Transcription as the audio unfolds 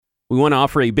We want to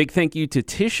offer a big thank you to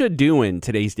Tisha Doohen,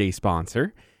 today's day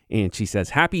sponsor. And she says,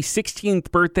 happy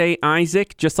 16th birthday,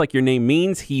 Isaac. Just like your name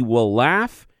means, he will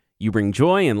laugh. You bring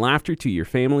joy and laughter to your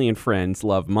family and friends.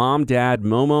 Love Mom, Dad,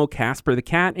 Momo, Casper the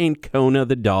cat, and Kona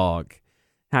the dog.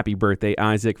 Happy birthday,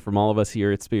 Isaac, from all of us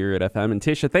here at Spirit FM. And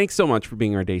Tisha, thanks so much for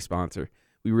being our day sponsor.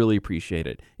 We really appreciate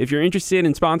it. If you're interested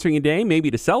in sponsoring a day, maybe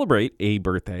to celebrate a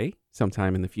birthday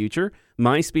sometime in the future,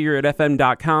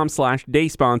 myspiritfm.com/day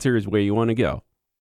sponsor is where you want to go.